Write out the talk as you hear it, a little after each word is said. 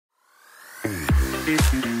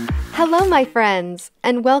Hello, my friends,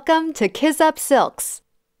 and welcome to Qizzup Silks,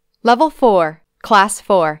 Level 4, Class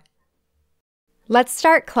 4. Let's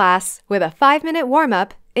start class with a 5-minute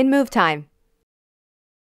warm-up in move time.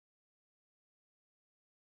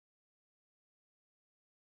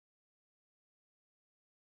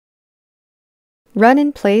 Run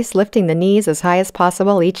in place, lifting the knees as high as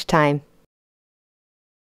possible each time.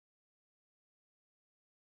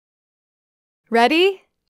 Ready?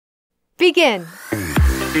 Begin!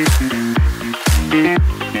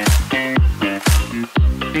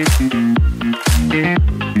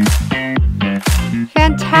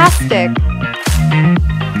 Fantastic!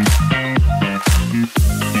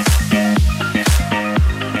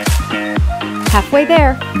 Halfway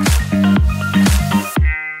there.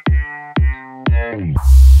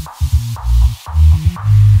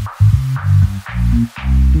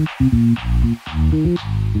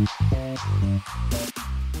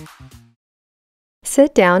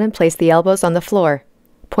 Sit down and place the elbows on the floor.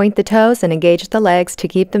 Point the toes and engage the legs to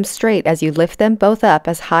keep them straight as you lift them both up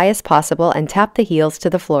as high as possible and tap the heels to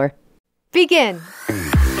the floor. Begin!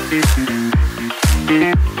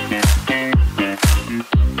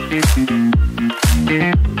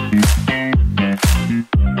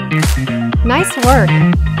 Nice work!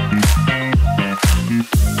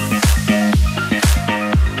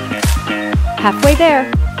 Halfway there.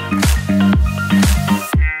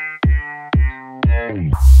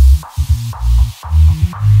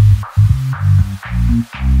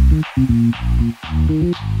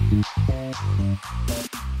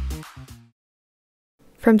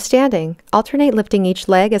 From standing, alternate lifting each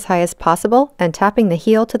leg as high as possible and tapping the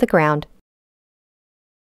heel to the ground.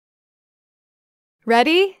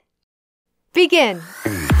 Ready? Begin!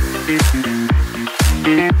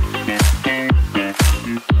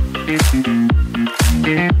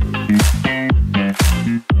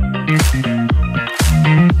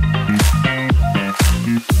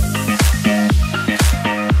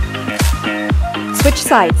 Switch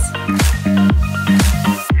sides.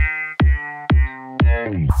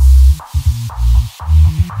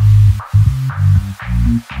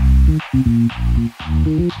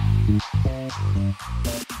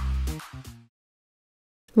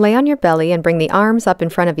 Lay on your belly and bring the arms up in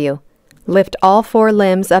front of you. Lift all 4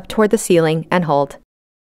 limbs up toward the ceiling and hold.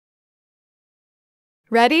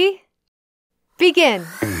 Ready? Begin!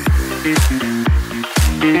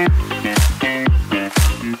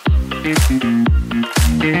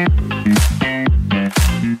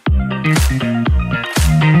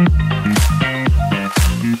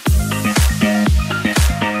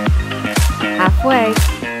 Halfway.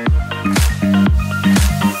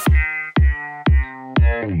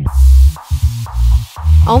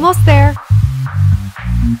 Almost there.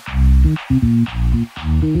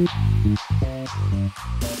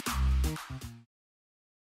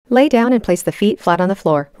 Lay down and place the feet flat on the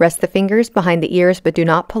floor. Rest the fingers behind the ears but do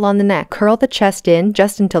not pull on the neck. Curl the chest in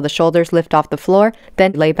just until the shoulders lift off the floor,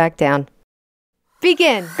 then lay back down.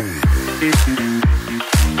 Begin!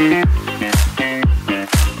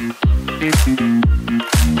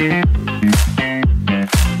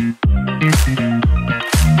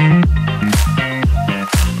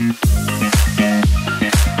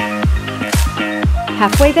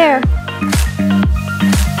 Halfway there.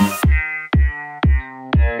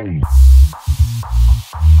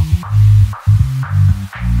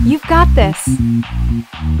 You've got this.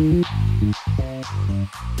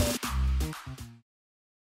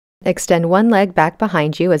 Extend one leg back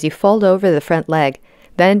behind you as you fold over the front leg.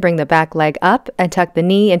 Then bring the back leg up and tuck the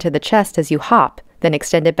knee into the chest as you hop. Then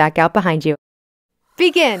extend it back out behind you.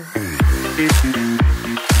 Begin!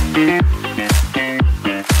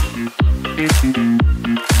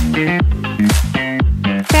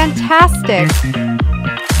 Fantastic!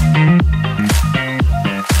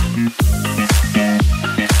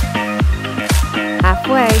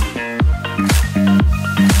 Halfway.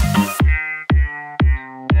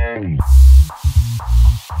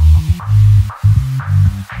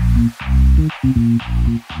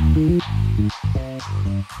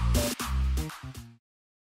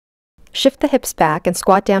 Shift the hips back and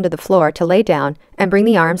squat down to the floor to lay down and bring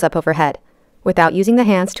the arms up overhead. Without using the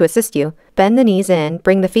hands to assist you, bend the knees in,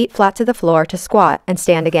 bring the feet flat to the floor to squat and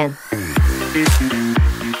stand again.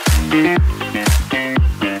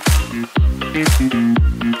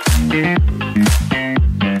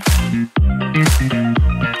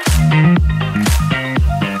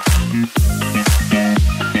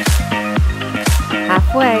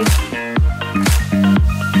 Halfway.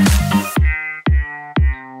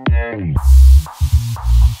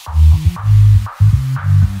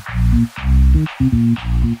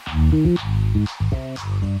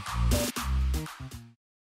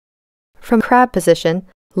 From crab position,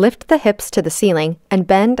 lift the hips to the ceiling and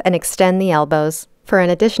bend and extend the elbows. For an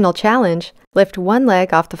additional challenge, lift one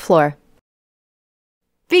leg off the floor.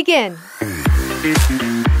 Begin!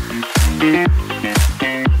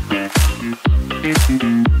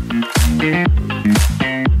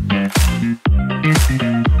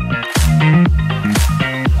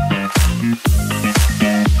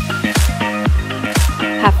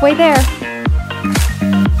 Halfway there.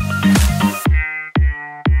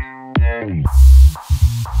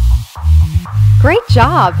 Great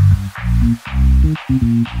job!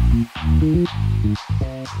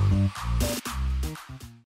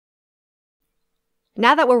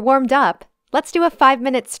 Now that we're warmed up, let's do a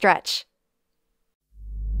 5-minute stretch.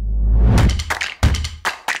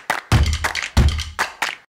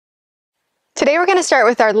 Today we're going to start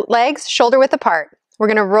with our legs shoulder width apart. We're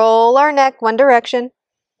going to roll our neck one direction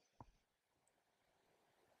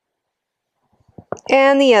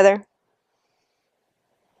and the other.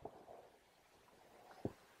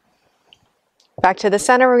 Back to the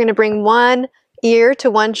center, we're going to bring one ear to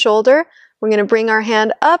one shoulder. We're going to bring our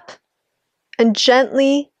hand up and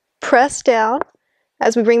gently press down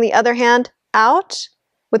as we bring the other hand out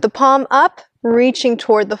with the palm up, reaching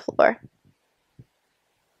toward the floor.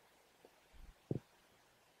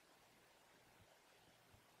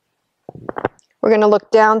 We're going to look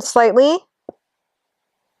down slightly.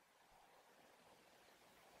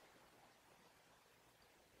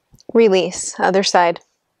 Release, other side.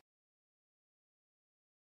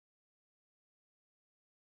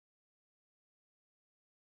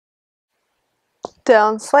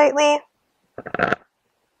 Down slightly.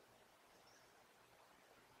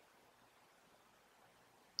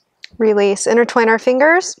 Release. Intertwine our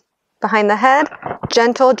fingers behind the head.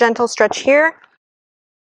 Gentle, gentle stretch here.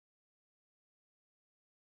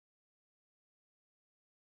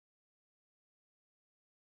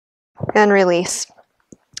 And release.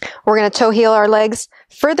 We're going to toe heel our legs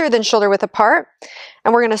further than shoulder width apart.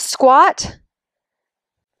 And we're going to squat,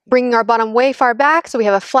 bringing our bottom way far back so we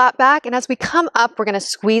have a flat back. And as we come up, we're going to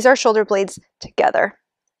squeeze our shoulder blades together.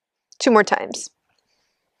 2 more times.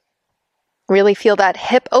 Really feel that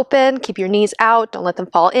hip open. Keep your knees out. Don't let them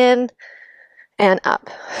fall in. And up.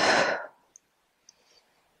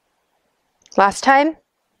 Last time.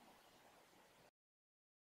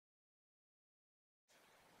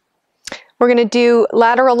 We're going to do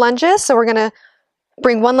lateral lunges. So we're going to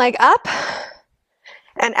bring one leg up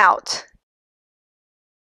and out.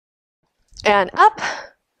 And up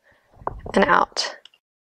and out.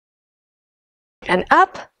 And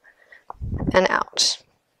up and out.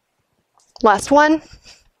 Last one.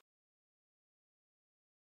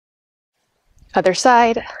 Other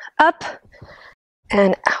side. Up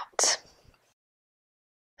and out.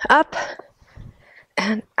 Up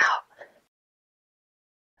and out.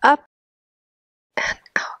 Up and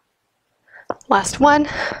out. Last one.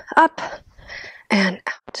 Up and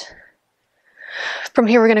out. From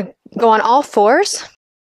here, we're going to go on all fours.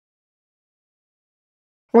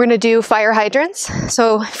 We're going to do fire hydrants.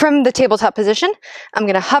 So from the tabletop position, I'm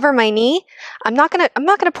going to hover my knee. I'm not going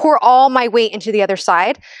to pour all my weight into the other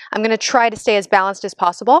side. I'm going to try to stay as balanced as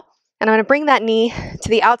possible. And I'm going to bring that knee to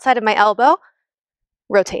the outside of my elbow.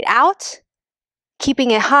 Rotate out,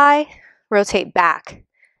 keeping it high, rotate back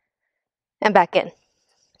and back in.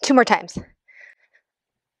 2 more times.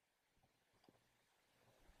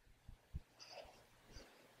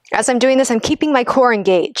 As I'm doing this, I'm keeping my core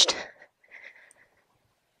engaged.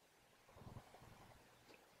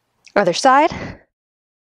 Other side.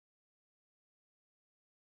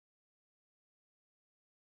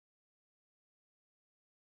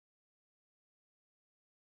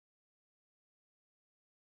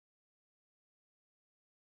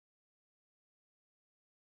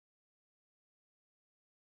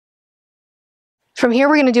 From here,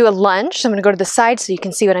 we're going to do a lunge. So I'm going to go to the side so you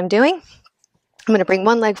can see what I'm doing. I'm going to bring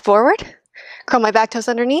one leg forward, curl my back toes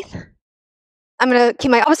underneath. I'm going to keep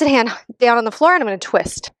my opposite hand down on the floor and I'm going to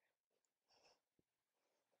twist.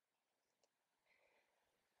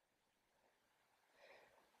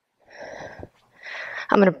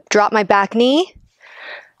 I'm going to drop my back knee,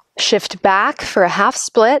 shift back for a half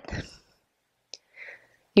split.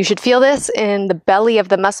 You should feel this in the belly of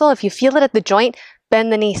the muscle. If you feel it at the joint,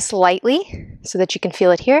 bend the knee slightly so that you can feel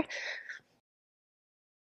it here.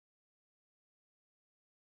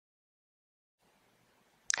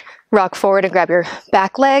 Rock forward and grab your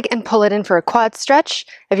back leg and pull it in for a quad stretch.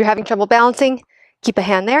 If you're having trouble balancing, keep a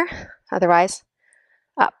hand there. Otherwise,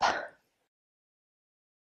 up.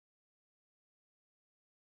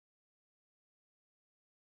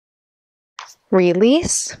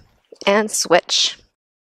 Release and switch.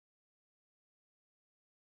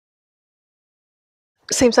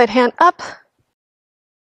 Same side hand up.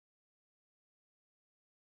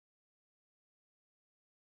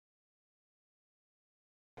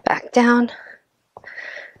 Back down.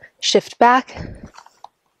 Shift back.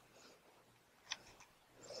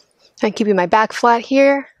 I'm keeping my back flat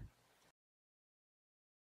here.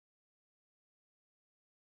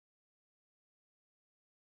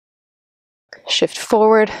 Shift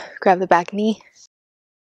forward, grab the back knee.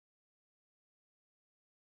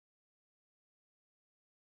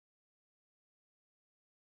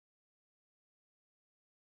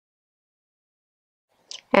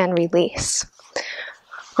 And release.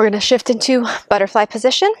 We're going to shift into butterfly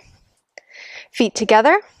position. Feet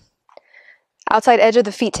together. Outside edge of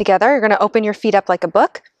the feet together. You're going to open your feet up like a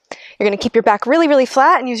book. You're going to keep your back really, really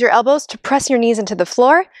flat and use your elbows to press your knees into the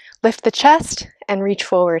floor. Lift the chest and reach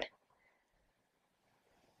forward.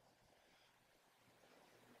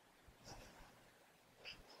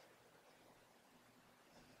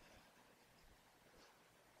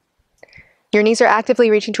 Your knees are actively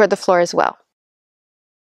reaching toward the floor as well.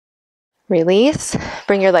 Release.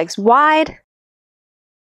 Bring your legs wide.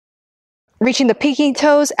 Reaching the pinky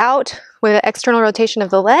toes out with an external rotation of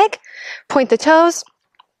the leg. Point the toes.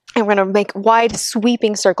 And we're going to make wide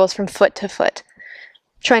sweeping circles from foot to foot.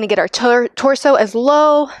 Trying to get our torso as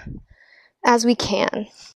low as we can.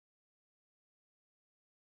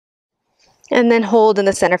 And then hold in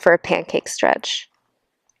the center for a pancake stretch.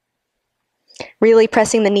 Really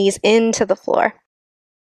pressing the knees into the floor.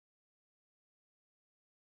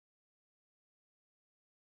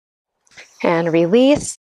 And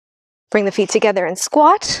release. Bring the feet together and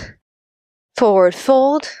squat. Forward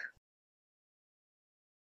fold.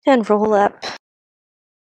 And roll up.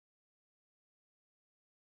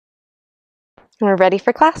 And we're ready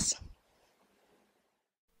for class.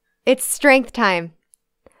 It's strength time.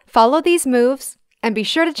 Follow these moves and be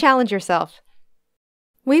sure to challenge yourself.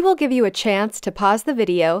 We will give you a chance to pause the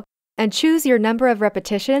video and choose your number of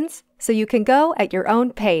repetitions so you can go at your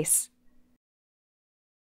own pace.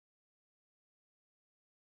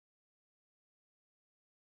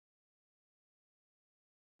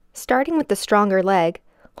 Starting with the stronger leg,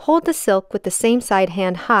 hold the silk with the same side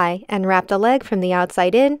hand high and wrap the leg from the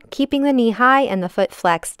outside in, keeping the knee high and the foot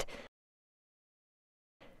flexed.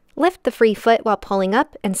 Lift the free foot while pulling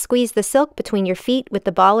up and squeeze the silk between your feet with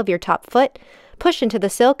the ball of your top foot. Push into the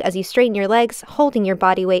silk as you straighten your legs, holding your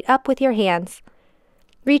body weight up with your hands.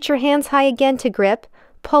 Reach your hands high again to grip,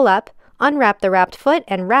 pull up, unwrap the wrapped foot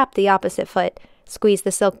and wrap the opposite foot. Squeeze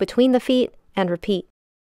the silk between the feet and repeat.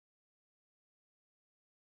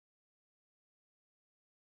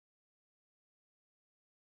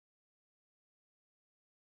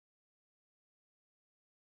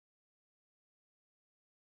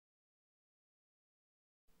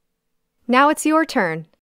 Now it's your turn.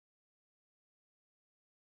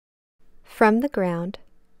 From the ground,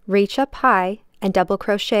 reach up high and double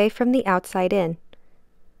crochet from the outside in.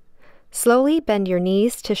 Slowly bend your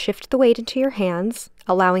knees to shift the weight into your hands,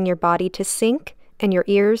 allowing your body to sink and your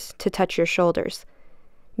ears to touch your shoulders.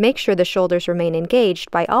 Make sure the shoulders remain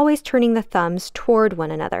engaged by always turning the thumbs toward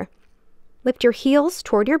one another. Lift your heels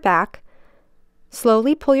toward your back.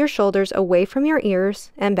 Slowly pull your shoulders away from your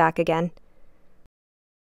ears and back again.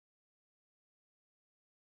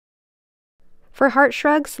 For heart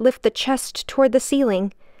shrugs, lift the chest toward the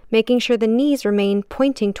ceiling, making sure the knees remain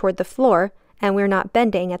pointing toward the floor and we're not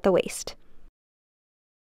bending at the waist.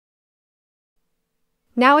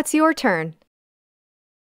 Now it's your turn.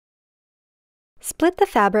 Split the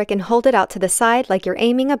fabric and hold it out to the side like you're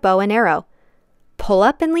aiming a bow and arrow. Pull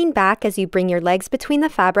up and lean back as you bring your legs between the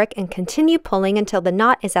fabric and continue pulling until the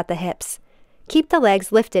knot is at the hips. Keep the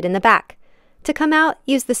legs lifted in the back. To come out,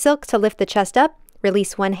 use the silk to lift the chest up.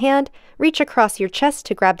 Release one hand, reach across your chest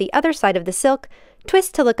to grab the other side of the silk,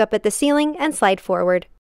 twist to look up at the ceiling, and slide forward.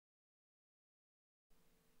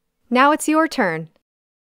 Now it's your turn.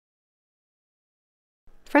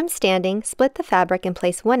 From standing, split the fabric and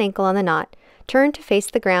place one ankle on the knot. Turn to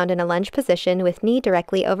face the ground in a lunge position with knee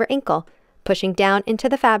directly over ankle, pushing down into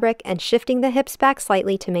the fabric and shifting the hips back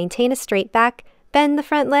slightly to maintain a straight back, bend the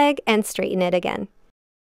front leg, and straighten it again.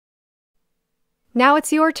 Now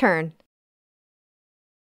it's your turn.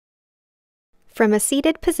 From a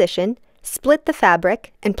seated position, split the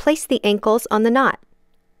fabric and place the ankles on the knot.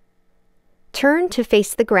 Turn to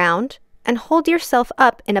face the ground and hold yourself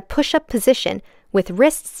up in a push-up position with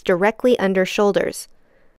wrists directly under shoulders.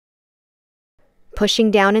 Pushing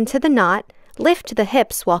down into the knot, lift the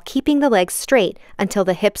hips while keeping the legs straight until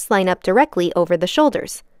the hips line up directly over the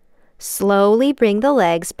shoulders. Slowly bring the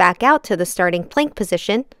legs back out to the starting plank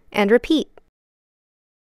position and repeat.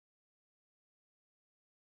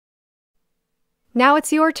 Now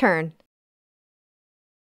it's your turn.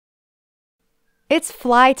 It's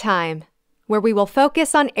fly time, where we will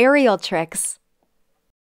focus on aerial tricks.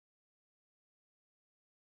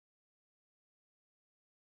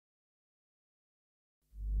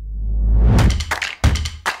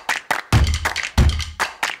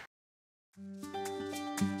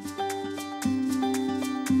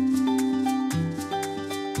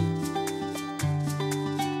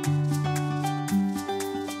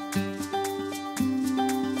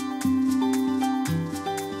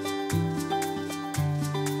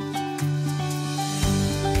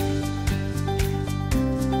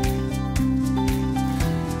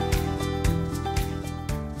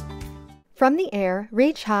 From the air,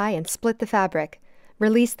 reach high and split the fabric.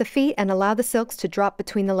 Release the feet and allow the silks to drop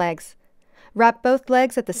between the legs. Wrap both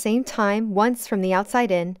legs at the same time, once from the outside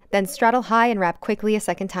in, then straddle high and wrap quickly a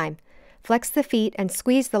second time. Flex the feet and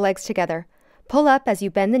squeeze the legs together. Pull up as you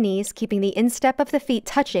bend the knees, keeping the instep of the feet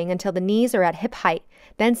touching until the knees are at hip height.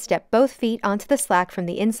 Then step both feet onto the slack from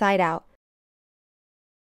the inside out.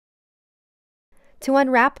 To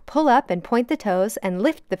unwrap, pull up and point the toes and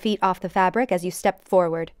lift the feet off the fabric as you step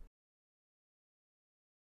forward.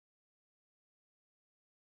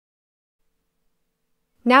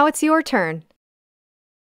 Now it's your turn.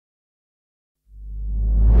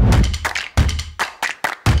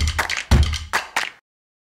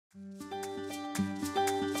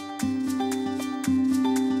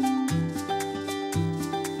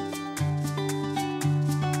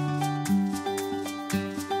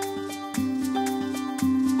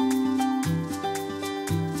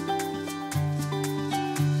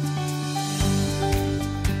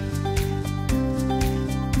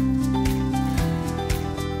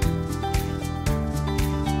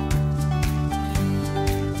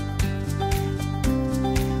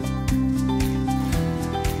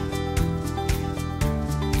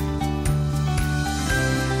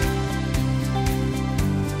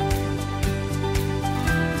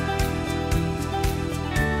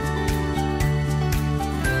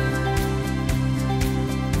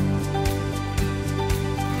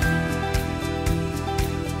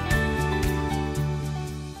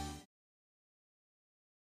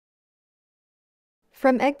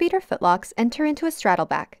 From egg beater footlocks, enter into a straddle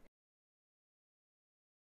back.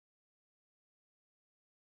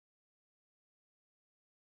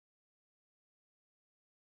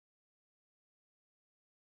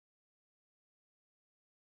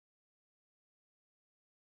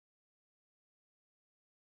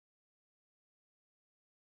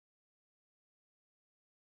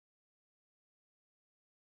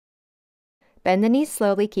 Bend the knees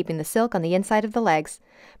slowly, keeping the silk on the inside of the legs.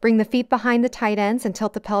 Bring the feet behind the tight ends and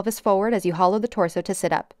tilt the pelvis forward as you hollow the torso to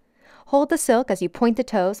sit up. Hold the silk as you point the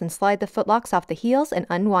toes and slide the footlocks off the heels and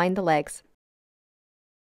unwind the legs.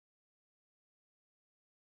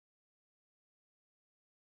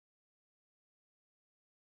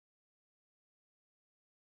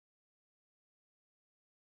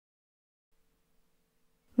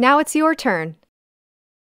 Now it's your turn.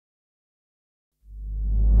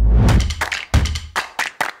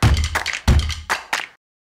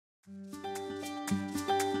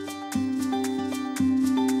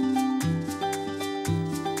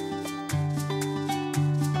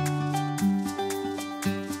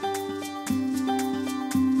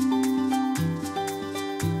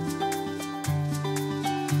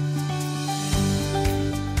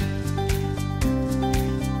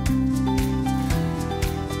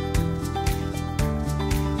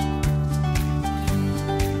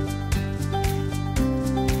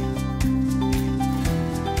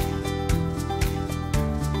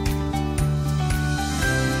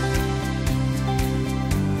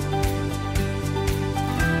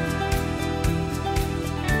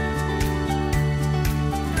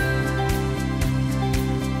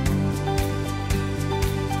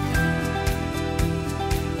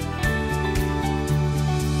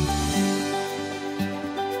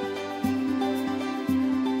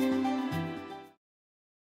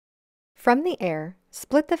 From the air,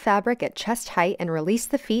 split the fabric at chest height and release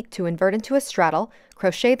the feet to invert into a straddle,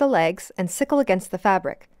 crochet the legs, and sickle against the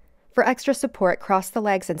fabric. For extra support, cross the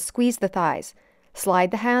legs and squeeze the thighs.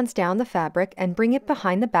 Slide the hands down the fabric and bring it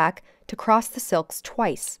behind the back to cross the silks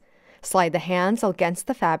twice. Slide the hands against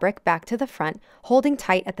the fabric back to the front, holding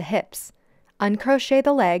tight at the hips. Uncrochet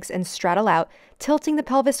the legs and straddle out, tilting the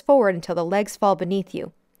pelvis forward until the legs fall beneath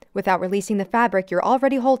you. Without releasing the fabric you're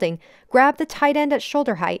already holding, grab the tight end at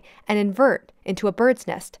shoulder height and invert into a bird's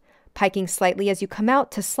nest, piking slightly as you come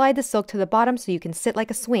out to slide the silk to the bottom so you can sit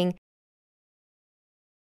like a swing.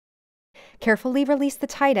 Carefully release the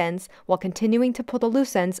tight ends while continuing to pull the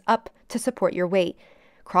loose ends up to support your weight.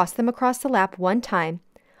 Cross them across the lap one time.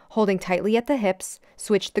 Holding tightly at the hips,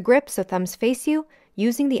 switch the grip so thumbs face you.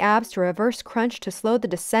 Using the abs to reverse crunch to slow the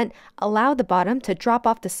descent, allow the bottom to drop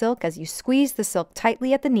off the silk as you squeeze the silk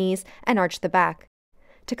tightly at the knees and arch the back.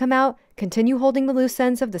 To come out, continue holding the loose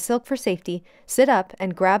ends of the silk for safety, sit up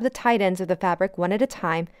and grab the tight ends of the fabric one at a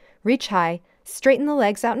time, reach high, straighten the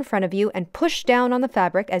legs out in front of you and push down on the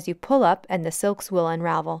fabric as you pull up and the silks will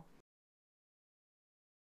unravel.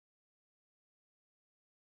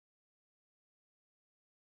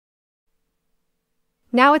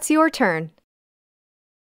 Now it's your turn.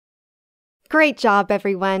 Great job,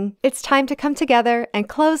 everyone. It's time to come together and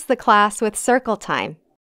close the class with circle time.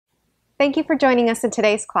 Thank you for joining us in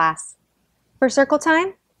today's class. For circle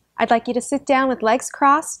time, I'd like you to sit down with legs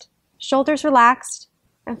crossed, shoulders relaxed,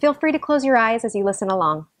 and feel free to close your eyes as you listen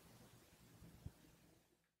along.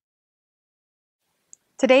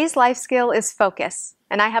 Today's life skill is focus,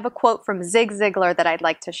 and I have a quote from Zig Ziglar that I'd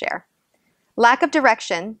like to share. Lack of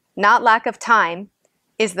direction, not lack of time,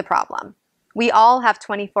 is the problem. We all have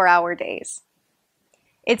 24-hour days.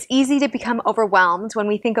 It's easy to become overwhelmed when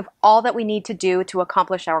we think of all that we need to do to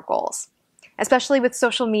accomplish our goals, especially with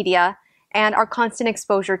social media and our constant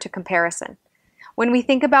exposure to comparison. When we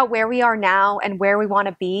think about where we are now and where we want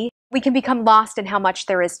to be, we can become lost in how much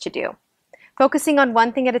there is to do. Focusing on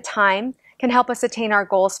one thing at a time can help us attain our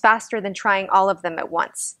goals faster than trying all of them at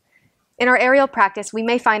once. In our aerial practice, we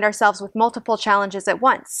may find ourselves with multiple challenges at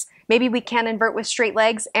once. Maybe we can't invert with straight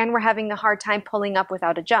legs and we're having a hard time pulling up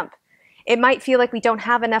without a jump. It might feel like we don't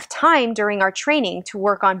have enough time during our training to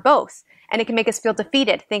work on both, and it can make us feel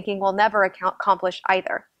defeated, thinking we'll never accomplish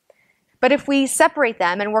either. But if we separate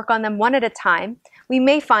them and work on them one at a time, we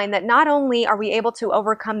may find that not only are we able to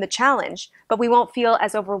overcome the challenge, but we won't feel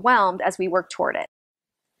as overwhelmed as we work toward it.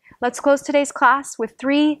 Let's close today's class with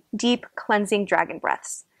 3 deep cleansing dragon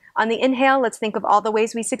breaths. On the inhale, let's think of all the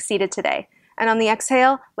ways we succeeded today. And on the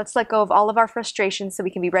exhale, let's let go of all of our frustrations so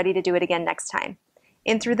we can be ready to do it again next time.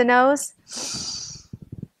 In through the nose,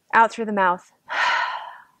 out through the mouth.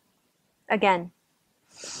 Again.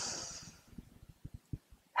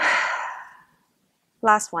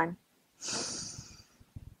 Last one.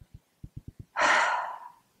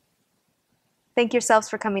 Thank yourselves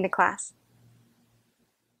for coming to class.